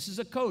 This is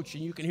a coach,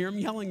 and you can hear him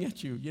yelling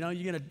at you. You're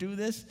going to do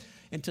this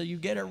until you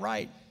get it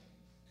right.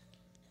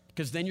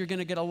 Because then you're going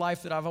to get a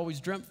life that I've always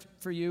dreamt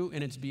for you,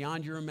 and it's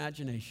beyond your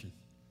imagination.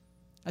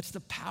 That's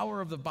the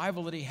power of the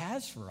Bible that he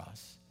has for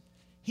us.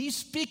 He's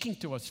speaking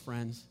to us,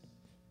 friends.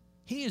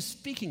 He is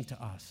speaking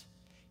to us.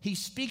 He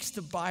speaks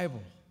the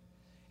Bible.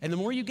 And the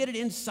more you get it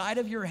inside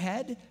of your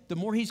head, the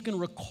more he's going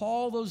to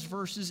recall those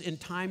verses in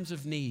times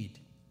of need.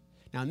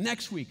 Now,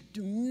 next week,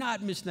 do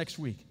not miss next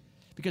week.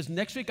 Because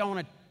next week I want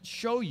to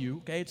show you,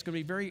 okay, it's going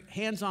to be very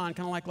hands-on,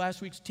 kind of like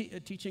last week's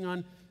teaching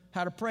on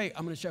how to pray.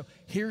 I'm going to show,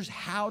 here's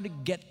how to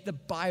get the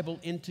Bible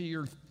into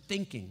your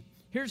thinking.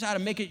 Here's how to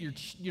make it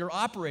your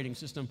operating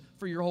system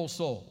for your whole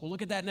soul. We'll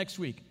look at that next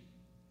week.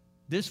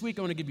 This week,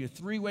 I want to give you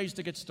 3 ways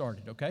to get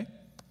started, okay?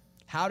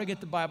 How to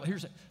get the Bible.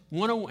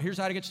 Here's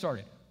how to get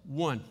started.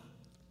 1,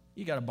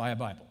 you got to buy a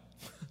Bible.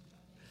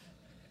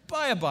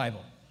 Buy a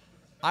Bible.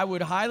 I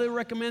would highly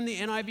recommend the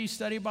NIV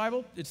Study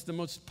Bible. It's the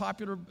most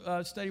popular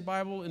study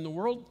Bible in the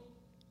world.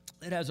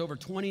 It has over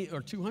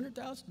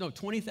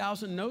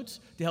 20,000 notes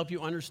to help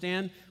you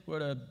understand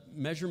what a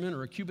measurement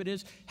or a cubit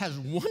is. Has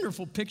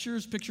wonderful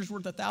pictures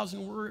worth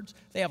 1,000 words.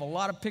 They have a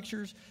lot of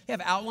pictures. They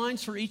have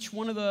outlines for each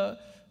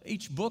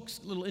book's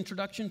little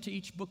introduction to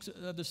each book,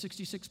 the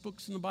 66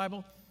 books in the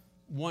Bible.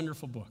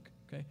 Wonderful book,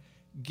 okay?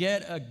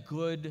 Get a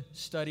good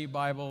study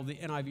Bible. The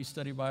NIV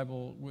Study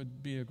Bible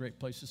would be a great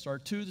place to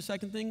start. 2, the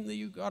second thing that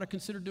you ought to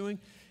consider doing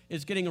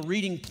is getting a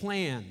reading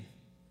plan.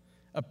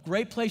 A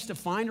great place to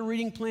find a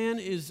reading plan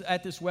is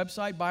at this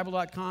website,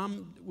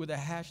 Bible.com, with a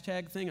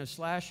hashtag thing, a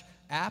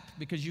 /app,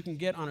 because you can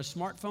get on a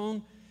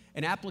smartphone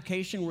an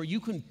application where you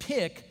can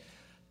pick,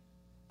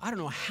 I don't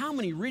know how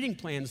many reading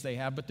plans they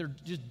have, but there are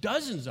just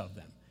dozens of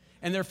them.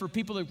 And they're for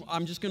people that,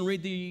 I'm just going to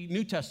read the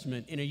New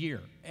Testament in a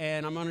year,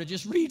 and I'm going to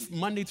just read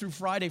Monday through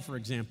Friday, for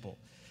example.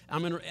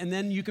 And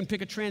then you can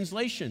pick a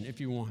translation if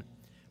you want.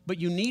 But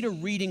you need a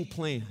reading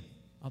plan.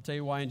 I'll tell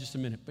you why in just a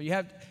minute. But you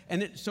have,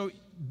 so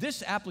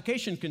this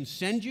application can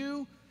send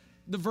you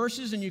the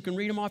verses and you can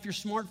read them off your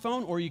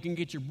smartphone, or you can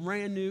get your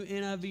brand new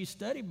NIV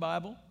Study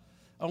Bible,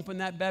 open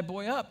that bad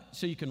boy up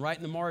so you can write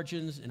in the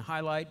margins and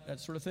highlight, that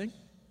sort of thing.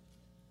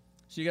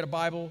 So you got a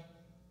Bible,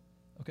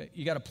 okay,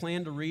 you got a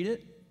plan to read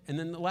it. And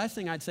then the last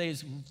thing I'd say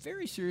is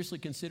very seriously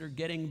consider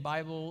getting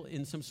Bible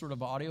in some sort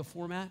of audio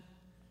format.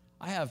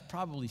 I have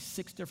probably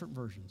 6 different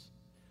versions.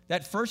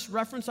 That first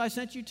reference I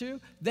sent you to,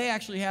 they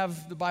actually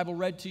have the Bible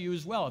read to you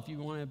as well. If you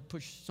want to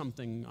push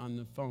something on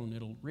the phone,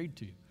 it'll read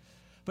to you.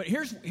 But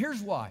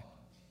here's why.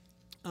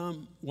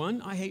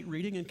 1, I hate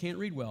reading and can't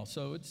read well,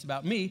 so it's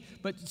about me.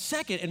 But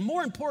second, and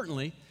more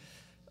importantly,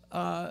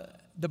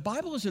 the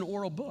Bible is an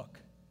oral book.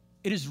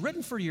 It is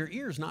written for your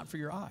ears, not for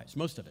your eyes,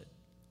 most of it.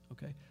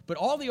 Okay? But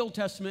all the Old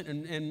Testament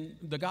and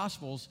the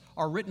Gospels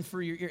are written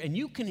for your ear. And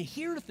you can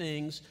hear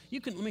things,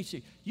 you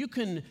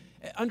can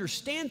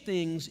understand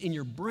things in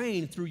your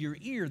brain through your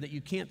ear that you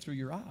can't through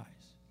your eyes.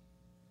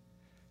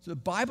 So the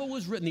Bible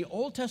was written, the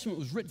Old Testament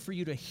was written for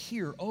you to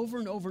hear over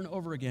and over and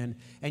over again.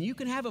 And you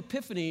can have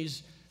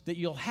epiphanies that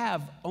you'll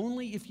have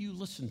only if you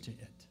listen to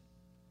it.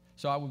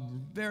 So I would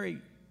very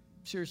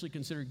seriously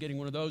consider getting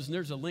one of those. And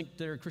there's a link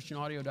there at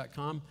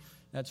christianaudio.com.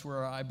 That's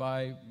where I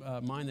buy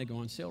mine. They go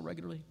on sale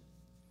regularly.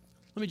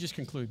 Let me just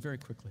conclude very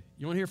quickly.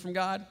 You want to hear from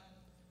God?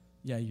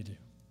 Yeah, you do.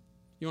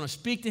 You want to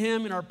speak to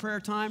him in our prayer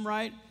time,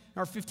 right?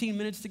 Our 15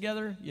 minutes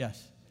together?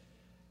 Yes.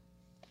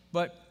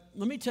 But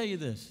let me tell you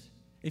this.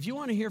 If you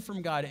want to hear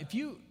from God, if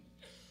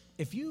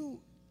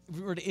you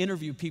were to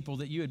interview people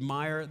that you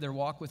admire their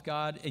walk with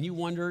God, and you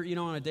wonder,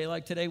 on a day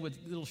like today with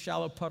little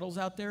shallow puddles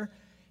out there,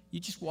 you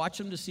just watch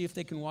them to see if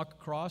they can walk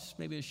across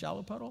maybe a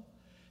shallow puddle,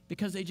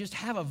 because they just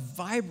have a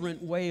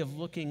vibrant way of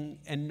looking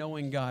and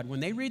knowing God. When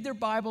they read their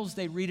Bibles,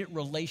 they read it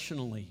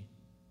relationally.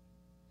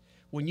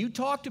 When you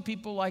talk to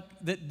people like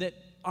that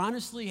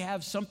honestly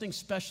have something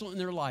special in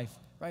their life,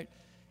 right?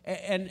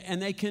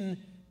 And they can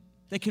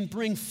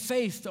bring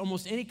faith to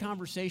almost any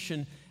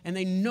conversation, and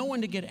they know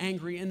when to get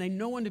angry, and they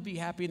know when to be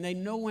happy, and they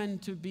know when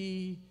to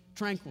be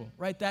tranquil,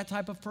 right? That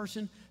type of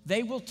person,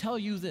 they will tell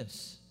you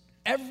this.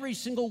 Every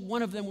single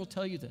one of them will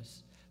tell you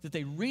this, that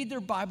they read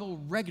their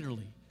Bible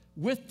regularly,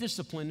 with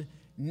discipline,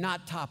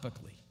 not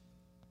topically.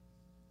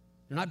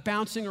 They're not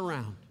bouncing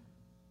around.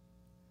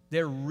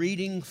 They're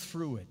reading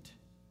through it,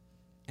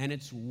 and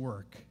it's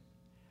work,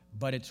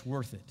 but it's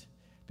worth it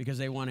because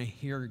they want to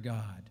hear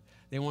God.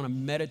 They want to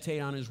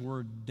meditate on his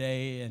word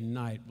day and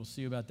night. We'll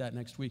see about that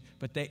next week.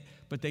 But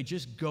they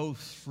just go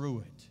through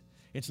it.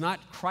 It's not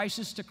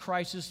crisis to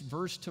crisis,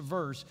 verse to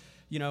verse.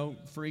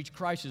 For each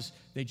crisis,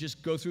 they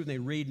just go through and they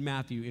read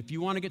Matthew. If you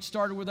want to get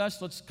started with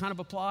us, let's kind of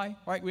apply.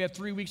 All right, we have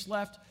 3 weeks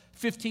left,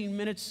 15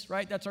 minutes,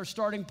 right? That's our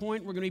starting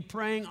point. We're going to be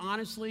praying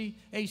honestly,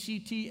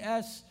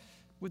 ACTS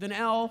with an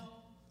L.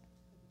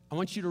 I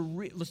want you to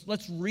read.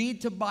 Let's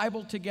read the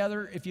Bible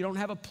together. If you don't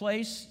have a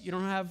place, you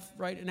don't have,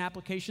 an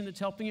application that's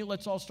helping you,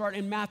 let's all start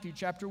in Matthew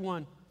chapter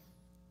 1.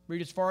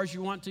 Read as far as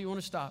you want till you want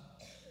to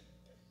stop.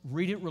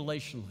 Read it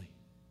relationally.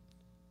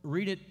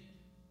 Read it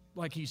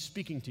like he's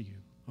speaking to you,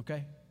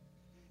 okay?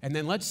 And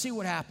then let's see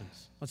what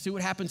happens. Let's see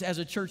what happens as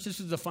a church.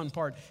 This is the fun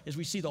part, is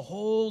we see the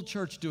whole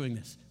church doing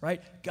this,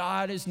 right?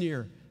 God is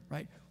near,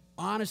 right?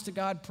 Honest to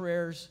God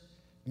prayers.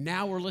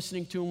 Now we're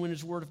listening to him in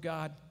his word of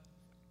God.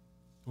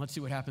 Let's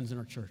see what happens in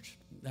our church.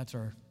 That's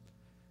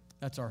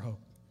our hope.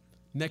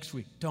 Next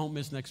week, don't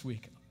miss next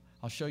week.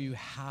 I'll show you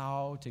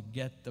how to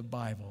get the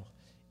Bible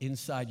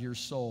inside your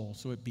soul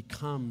so it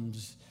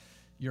becomes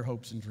your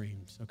hopes and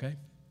dreams, okay?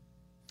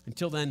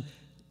 Until then,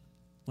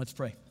 let's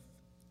pray.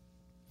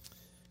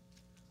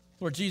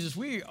 Lord Jesus,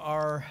 we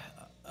are,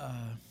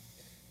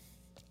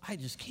 I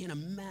just can't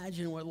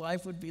imagine what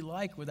life would be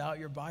like without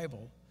your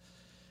Bible.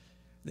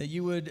 That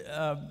you would,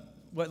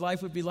 what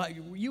life would be like,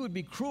 you would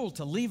be cruel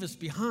to leave us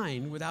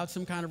behind without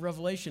some kind of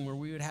revelation where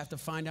we would have to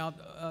find out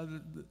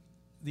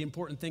the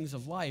important things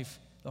of life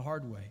the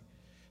hard way.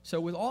 So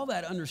with all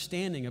that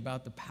understanding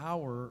about the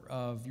power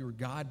of your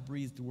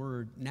God-breathed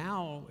word,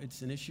 now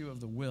it's an issue of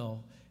the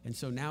will. And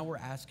so now we're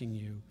asking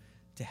you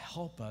to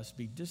help us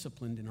be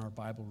disciplined in our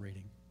Bible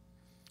reading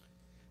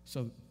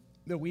so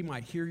that we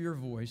might hear your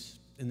voice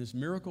in this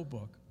miracle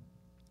book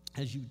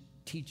as you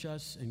teach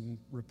us and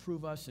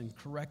reprove us and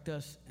correct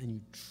us and you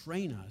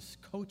train us,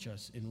 coach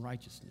us in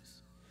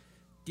righteousness.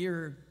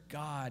 Dear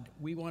God,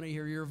 we want to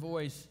hear your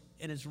voice,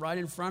 and it's right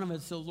in front of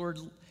us. So Lord,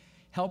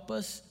 help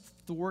us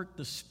thwart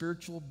the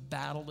spiritual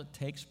battle that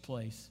takes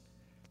place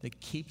that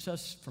keeps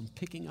us from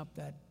picking up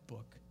that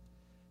book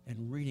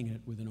and reading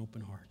it with an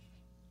open heart.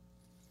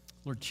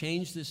 Lord,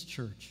 change this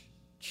church.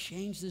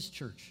 Change this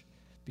church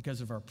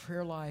because of our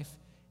prayer life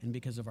and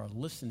because of our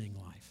listening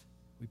life.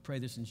 We pray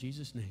this in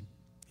Jesus' name.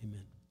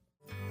 Amen.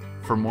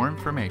 For more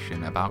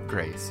information about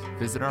Grace,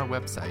 visit our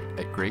website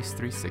at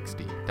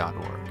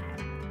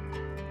grace360.org.